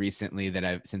only recently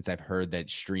that since I've heard that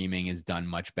streaming is done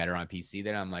much better on PC,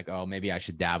 that I'm like, oh, maybe I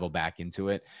should dabble back into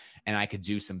it, and I could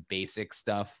do some basic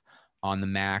stuff on the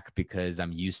Mac because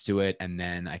I'm used to it, and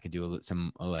then I could do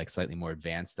some like slightly more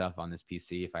advanced stuff on this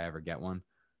PC if I ever get one.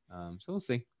 So we'll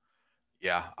see.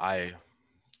 Yeah,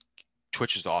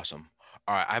 Twitch is awesome.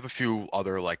 All right, I have a few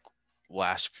other like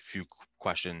last few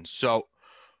questions. So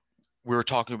we were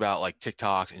talking about like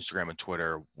TikTok, Instagram, and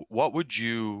Twitter. What would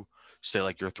you say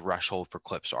like your threshold for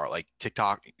clips are? Like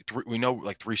TikTok, we know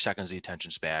like 3 seconds the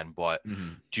attention span, but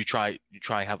do you try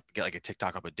and get like a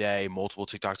TikTok up a day, multiple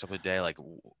TikToks up a day? Like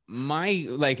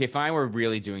if I were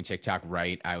really doing TikTok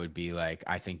right, I would be like,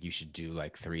 I think you should do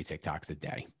like 3 TikToks a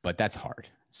day, but that's hard.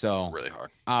 So really hard.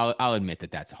 I'll admit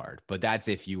that that's hard, but that's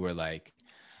if you were like,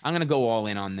 I'm going to go all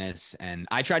in on this. And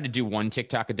I tried to do 1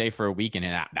 TikTok a day for a week, and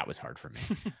that was hard for me.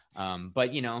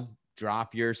 But, you know,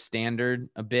 drop your standard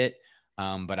a bit.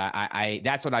 But I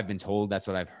that's what I've been told. That's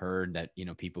what I've heard, that, you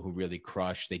know, people who really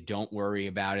crush, they don't worry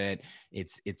about it.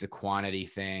 It's a quantity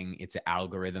thing. It's an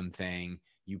algorithm thing.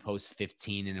 You post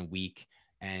 15 in a week,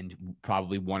 and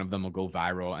probably one of them will go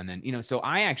viral. And then, you know, so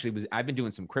I've been doing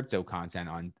some crypto content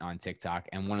on TikTok.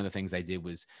 And one of the things I did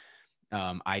was,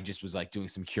 I just was like doing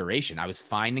some curation. I was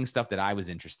finding stuff that I was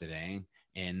interested in,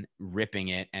 in, ripping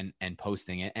it and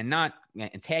posting it and not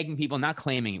and tagging people, not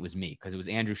claiming it was me, because it was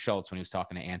Andrew Schultz when he was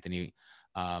talking to Anthony.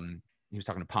 He was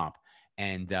talking to Pomp,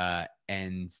 and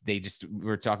they just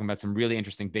were talking about some really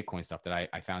interesting Bitcoin stuff that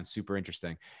I found super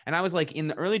interesting. And I was like, in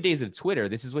the early days of Twitter,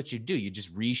 this is what you do. You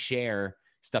just reshare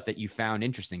stuff that you found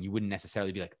interesting. You wouldn't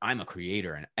necessarily be like, I'm a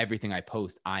creator and everything I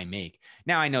post, I make.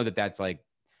 Now I know that that's like,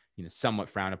 somewhat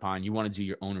frowned upon. You want to do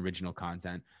your own original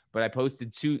content. But I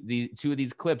posted two of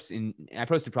these clips I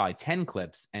posted probably 10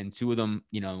 clips, and two of them,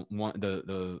 one,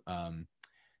 the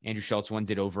Andrew Schultz one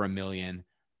did over 1 million.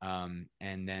 And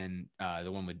then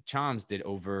the one with Chom's did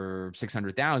over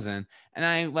 600,000. And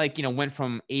I went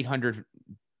from 800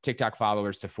 TikTok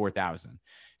followers to 4,000.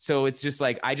 So it's just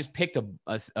like, I just picked a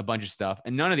bunch of stuff,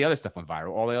 and none of the other stuff went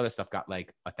viral. All the other stuff got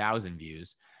like 1,000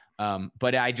 views.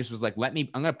 But I just was like, I'm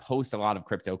going to post a lot of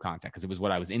crypto content because it was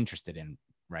what I was interested in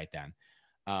right then.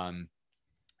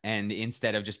 And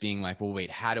instead of just being like, well, wait,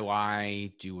 how do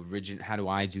I do this? How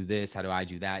do I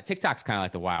do that? TikTok's kind of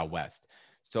like the Wild West.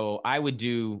 So I would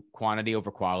do quantity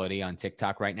over quality on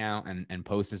TikTok right now, and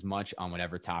post as much on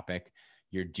whatever topic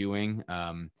you're doing.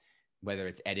 Whether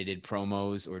it's edited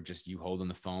promos or just you holding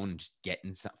the phone and just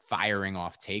firing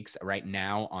off takes. Right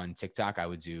now on TikTok, I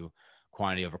would do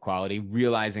quantity over quality,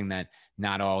 realizing that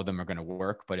not all of them are going to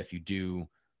work. But if you do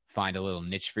find a little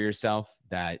niche for yourself,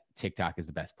 that TikTok is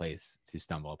the best place to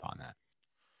stumble upon that.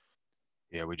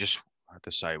 Yeah, we just at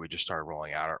the site, we just started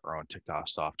rolling out our own TikTok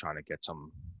stuff, trying to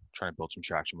build some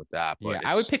traction with that. But yeah,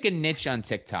 I would pick a niche on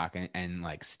TikTok and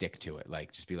like stick to it.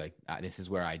 Like, just be like, this is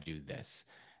where I do this.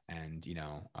 And,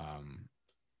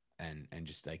 and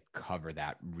just like cover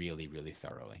that really, really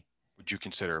thoroughly. Would you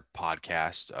consider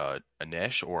podcast a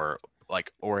niche, or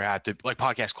have to like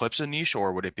podcast clips a niche,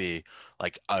 or would it be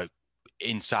like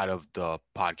inside of the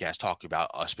podcast talking about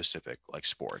a specific like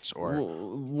sports? Or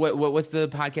what's the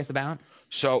podcast about?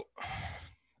 So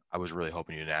I was really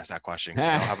hoping you didn't ask that question because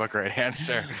I don't have a great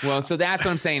answer. Well, so that's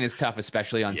what I'm saying is tough,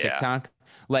 especially on TikTok.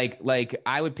 Like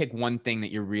I would pick one thing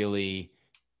that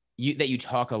you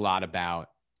talk a lot about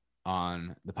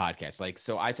on the podcast. Like,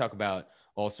 so I talk about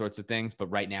all sorts of things, but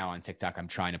right now on TikTok, I'm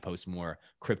trying to post more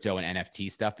crypto and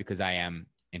NFT stuff because I am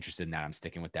interested in that. I'm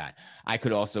sticking with that. I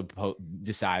could also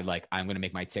decide like, I'm going to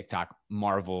make my TikTok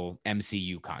Marvel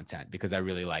MCU content because I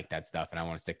really like that stuff and I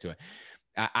want to stick to it.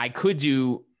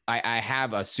 I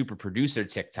have a super producer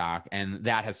TikTok, and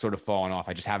that has sort of fallen off.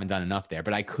 I just haven't done enough there,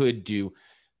 but I could do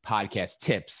podcast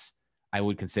tips. I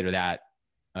would consider that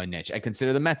a niche. I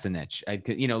consider the Mets a niche. I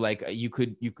could, like you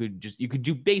could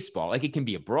do baseball. Like, it can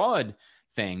be a broad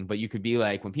thing, but you could be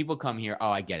like, when people come here,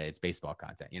 oh, I get it, it's baseball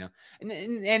content,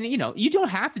 and you don't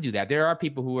have to do that. There are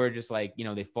people who are just like,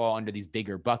 they fall under these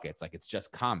bigger buckets. Like, it's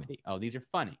just comedy. Oh, these are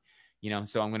funny,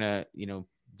 so I'm going to,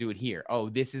 do it here. Oh,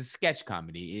 this is sketch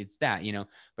comedy. It's that,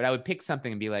 but I would pick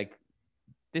something and be like,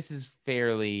 this is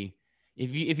fairly,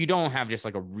 if you don't have just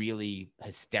like a really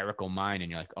hysterical mind and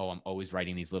you're like, oh, I'm always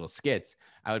writing these little skits,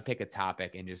 I would pick a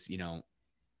topic and just,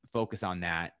 focus on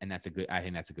that. And I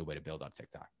think that's a good way to build up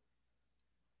TikTok.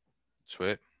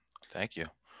 Sweet. Thank you.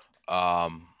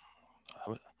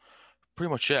 Pretty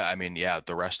much it. I mean, yeah,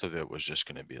 the rest of it was just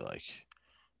going to be like,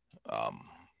 how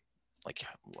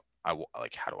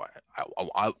do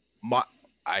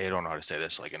I don't know how to say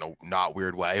this like in a not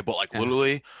weird way, but like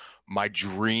literally my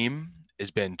dream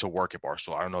has been to work at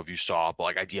Barstool. I don't know if you saw, but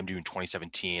like I DM'd you in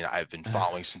 2017. I've been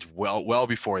following since well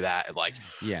before that. And like,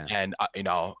 yeah. And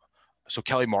so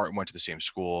Kelly Martin went to the same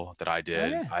school that I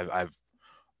did. Oh, yeah.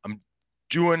 I'm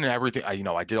doing everything.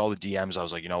 I did all the DMs. I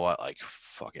was like, you know what? Like,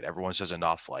 fuck it. Everyone says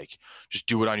enough. Like, just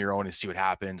do it on your own and see what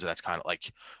happens. And that's kind of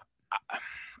like,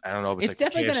 I don't know if it's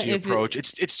like the KFC approach.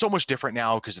 It's so much different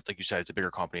now because, like you said, it's a bigger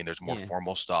company and there's more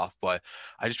formal stuff. But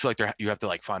I just feel like you have to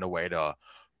like find a way to,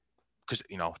 because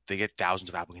they get thousands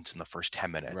of applicants in the first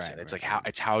 10 minutes, right, and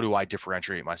it's how do I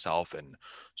differentiate myself? And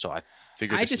so I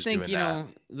figured I think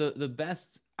the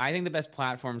best. I think the best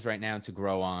platforms right now to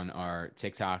grow on are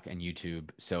TikTok and YouTube.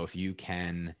 So if you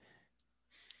can,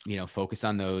 focus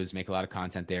on those, make a lot of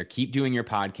content there, keep doing your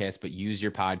podcast, but use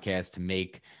your podcast to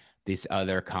make this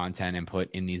other content and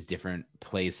put in these different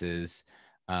places.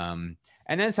 And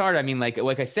then it's hard. I mean, like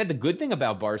I said, the good thing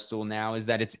about Barstool now is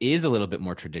that it is a little bit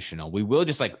more traditional. We will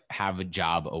just like have a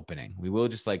job opening. We will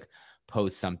just like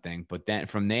post something. But then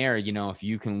from there, if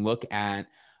you can look at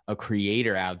a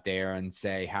creator out there and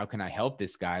say, how can I help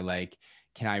this guy? Like,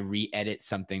 can I re-edit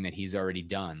something that he's already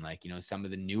done? Like, some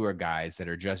of the newer guys that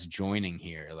are just joining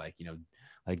here, like,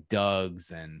 like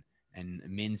Doug's and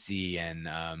Mincy and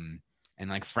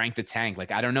like Frank the Tank.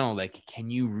 Like, I don't know, like, can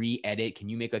you re-edit? Can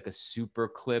you make like a super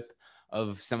clip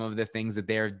of some of the things that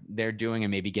they're doing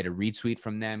and maybe get a retweet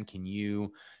from them? Can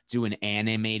you do an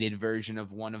animated version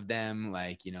of one of them?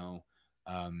 Like,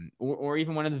 or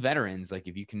even one of the veterans, like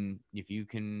if you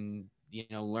can,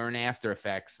 learn After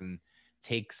Effects and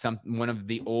take one of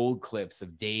the old clips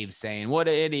of Dave saying, what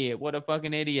an idiot, what a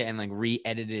fucking idiot, and like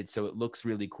re-edit it so it looks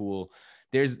really cool.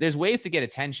 There's ways to get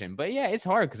attention, but yeah, it's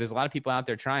hard because there's a lot of people out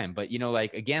there trying. But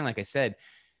like, again, like I said,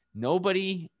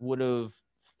 nobody would have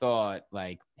thought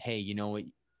like, hey, you know what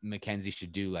Mackenzie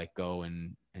should do? Like go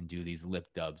and do these lip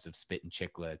dubs of Spit and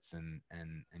Chicklets and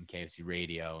KFC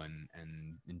Radio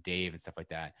and Dave and stuff like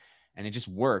that. And it just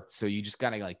worked. So you just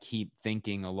got to like keep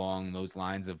thinking along those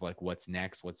lines of like what's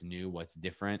next, what's new, what's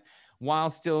different, while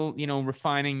still,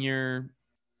 refining your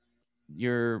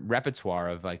repertoire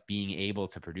of like being able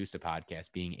to produce a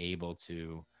podcast, being able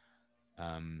to,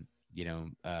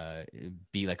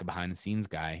 be like a behind the scenes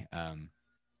guy.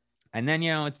 And then,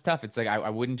 it's tough. It's like, I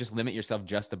wouldn't just limit yourself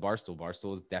just to Barstool.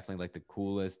 Barstool is definitely like the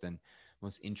coolest and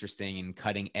most interesting and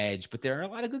cutting edge, but there are a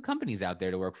lot of good companies out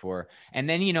there to work for. And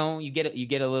then, you get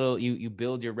a little, you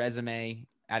build your resume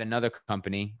at another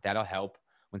company. That'll help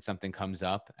when something comes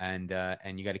up, and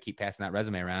you got to keep passing that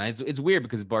resume around. It's weird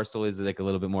because Barstool is like a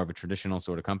little bit more of a traditional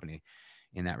sort of company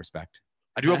in that respect.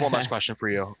 I do have one last question for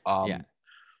you. Yeah.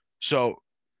 So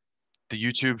the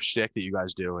YouTube shtick that you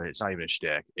guys do, it's not even a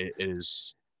shtick. It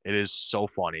is so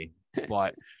funny,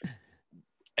 but,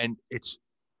 and it's,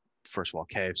 first of all,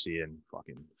 KFC and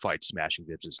fucking fight smashing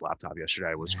Gibbs' laptop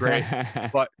yesterday was great.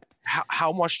 But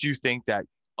how much do you think that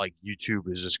like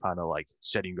YouTube is just kind of like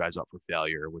setting you guys up for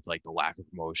failure with like the lack of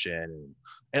promotion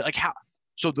and like how,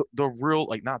 so the real,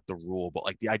 like not the rule, but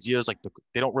like the idea is like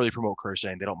they don't really promote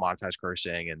cursing. They don't monetize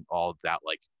cursing and all of that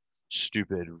like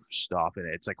stupid stuff. And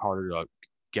it's like harder to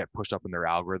get pushed up in their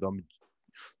algorithm.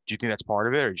 Do you think that's part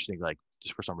of it? Or do you think like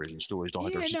just for some reason stories don't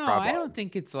hit their subscribe button? I don't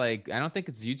think it's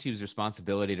YouTube's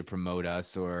responsibility to promote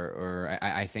us, or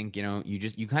I think,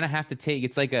 you kind of have to take,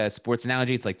 it's like a sports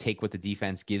analogy. It's like take what the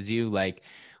defense gives you. Like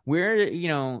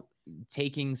we're,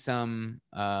 taking some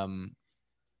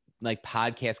like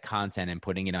podcast content and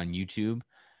putting it on YouTube,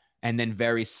 and then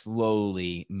very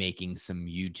slowly making some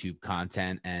YouTube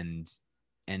content and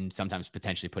sometimes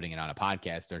potentially putting it on a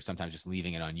podcast, or sometimes just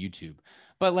leaving it on YouTube.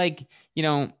 But like,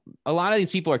 a lot of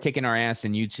these people are kicking our ass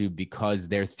in YouTube because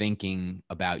they're thinking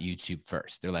about YouTube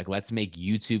first. They're like, let's make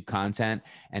YouTube content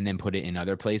and then put it in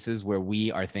other places, where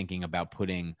we are thinking about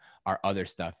putting our other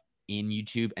stuff in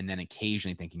YouTube and then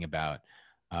occasionally thinking about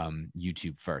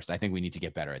YouTube first. I think we need to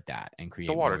get better at that and create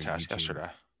the water more test YouTube. yesterday.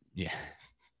 Yeah.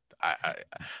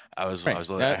 I was Right.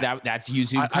 That's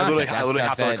YouTube I literally hopped on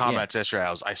the that, comments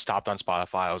yesterday. I stopped on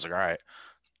Spotify. I was like, all right,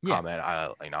 comment.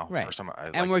 Right. First time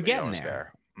and we're getting there.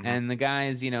 there. Mm-hmm. And the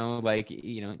guys,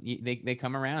 they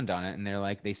come around on it, and they're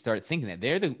like, they start thinking that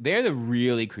they're the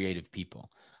really creative people.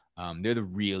 They're the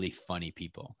really funny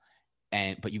people.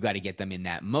 But you got to get them in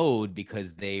that mode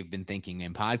because they've been thinking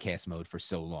in podcast mode for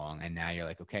so long. And now you're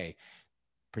like, okay,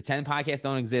 pretend podcasts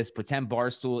don't exist. Pretend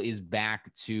Barstool is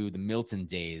back to the Milton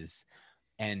days.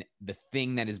 And the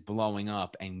thing that is blowing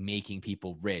up and making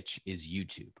people rich is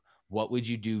YouTube. What would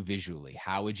you do visually?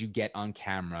 How would you get on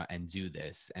camera and do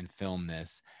this and film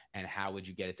this? And how would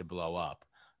you get it to blow up?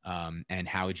 And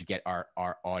how would you get our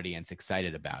audience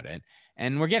excited about it?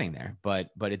 And we're getting there, but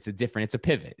it's a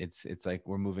pivot. It's like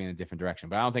we're moving in a different direction.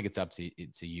 But I don't think it's up to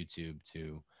YouTube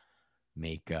to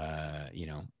make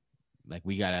like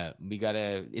we gotta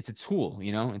it's a tool.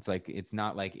 It's like, it's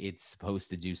not like it's supposed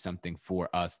to do something for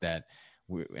us that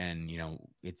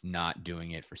it's not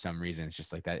doing it for some reason. It's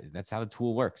just like that. That's how the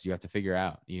tool works. You have to figure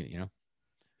out, Yeah,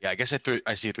 I guess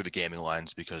I see it through the gaming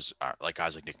lens because like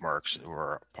guys like Nick Merckx, who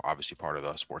are obviously part of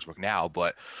the sportsbook now,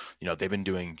 but they've been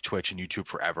doing Twitch and YouTube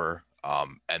forever.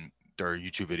 And their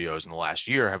YouTube videos in the last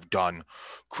year have done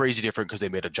crazy different because they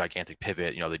made a gigantic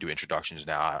pivot. They do introductions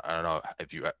now. I don't know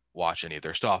if you watch any of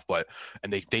their stuff,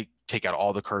 and they take out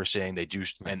all the cursing. They do,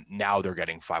 and now they're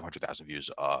getting 500,000 views,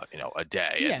 a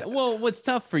day. Yeah. Well, what's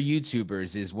tough for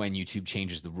YouTubers is when YouTube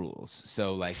changes the rules.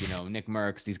 So like, Nick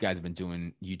Merckx, these guys have been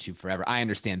doing YouTube forever. I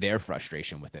understand their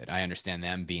frustration with it. I understand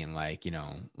them being like,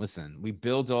 listen, we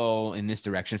build all in this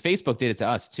direction. Facebook did it to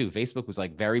us too. Facebook was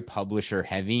like very publisher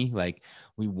heavy. Like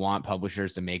we want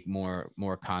publishers to make more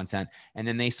content. And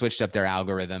then they switched up their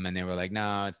algorithm and they were like,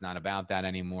 no, it's not about that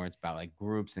anymore. It's about like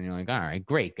groups. And you're like, all right,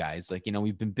 great guys. Like,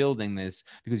 we've been building this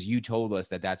because you told us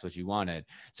that that's what you wanted.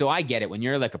 So I get it. When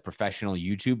you're like a professional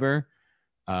YouTuber,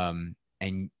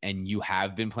 and you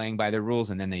have been playing by their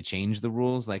rules and then they change the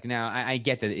rules. Like now I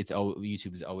get that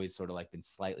YouTube has always sort of like been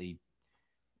slightly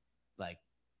like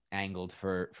angled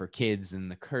for kids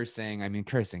and the cursing. I mean,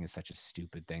 cursing is such a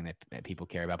stupid thing that people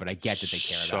care about, but I get that they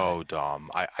care about it. So dumb.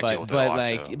 I but, deal with it a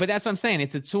lot too. But that's what I'm saying.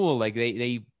 It's a tool. Like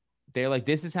they're like,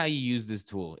 this is how you use this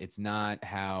tool. It's not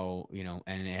how,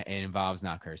 and it involves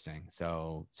not cursing.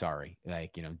 So sorry,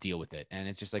 like, deal with it. And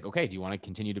it's just like, okay, do you want to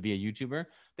continue to be a YouTuber?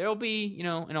 There'll be,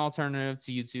 an alternative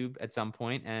to YouTube at some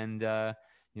point. And,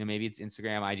 maybe it's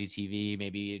Instagram, IGTV,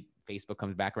 maybe Facebook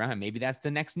comes back around, and maybe that's the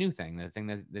next new thing. The thing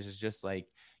that this is just like,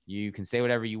 you can say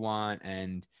whatever you want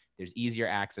and there's easier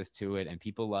access to it and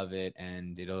people love it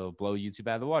and it'll blow YouTube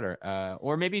out of the water.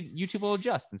 Or maybe YouTube will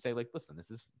adjust and say like, listen,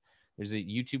 there's a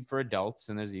YouTube for adults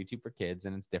and there's a YouTube for kids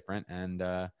and it's different. And,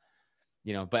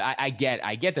 but I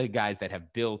get the guys that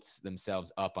have built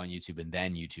themselves up on YouTube and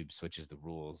then YouTube switches the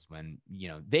rules when,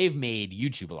 they've made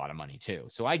YouTube a lot of money too.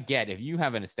 So I get if you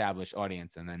have an established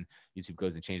audience and then YouTube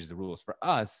goes and changes the rules. For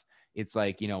us, it's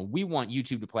like, we want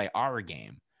YouTube to play our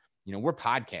game. We're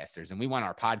podcasters and we want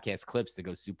our podcast clips to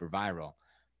go super viral.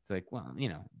 It's like, well,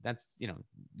 that's,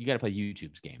 you got to play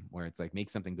YouTube's game where it's like, make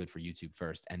something good for YouTube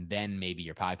first. And then maybe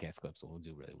your podcast clips will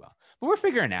do really well, but we're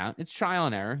figuring out it's trial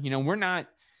and error. We're not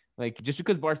like, just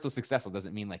because Barstool's successful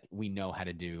doesn't mean like we know how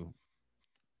to do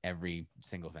every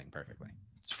single thing perfectly.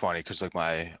 It's funny. Cause like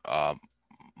my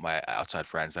outside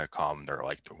friends that come, they're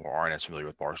like, who aren't as familiar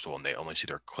with Barstool and they only see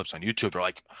their clips on YouTube. They're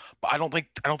like, but I don't think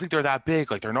they're that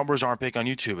big. Like their numbers aren't big on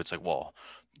YouTube. It's like, well,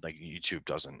 like YouTube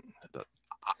doesn't,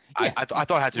 I thought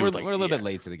it had to do with like, we're a little bit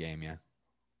late to the game. Yeah.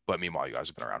 But meanwhile, you guys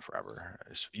have been around forever.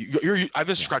 I've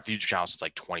been subscribed to YouTube channel since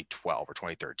like 2012 or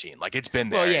 2013. Like it's been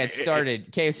there. Well, yeah, it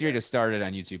started. KFC Radio started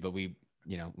on YouTube, but we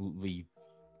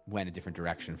went a different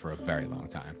direction for a very long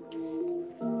time.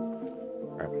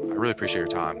 I really appreciate your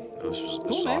time. This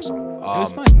was awesome. It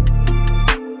was fun.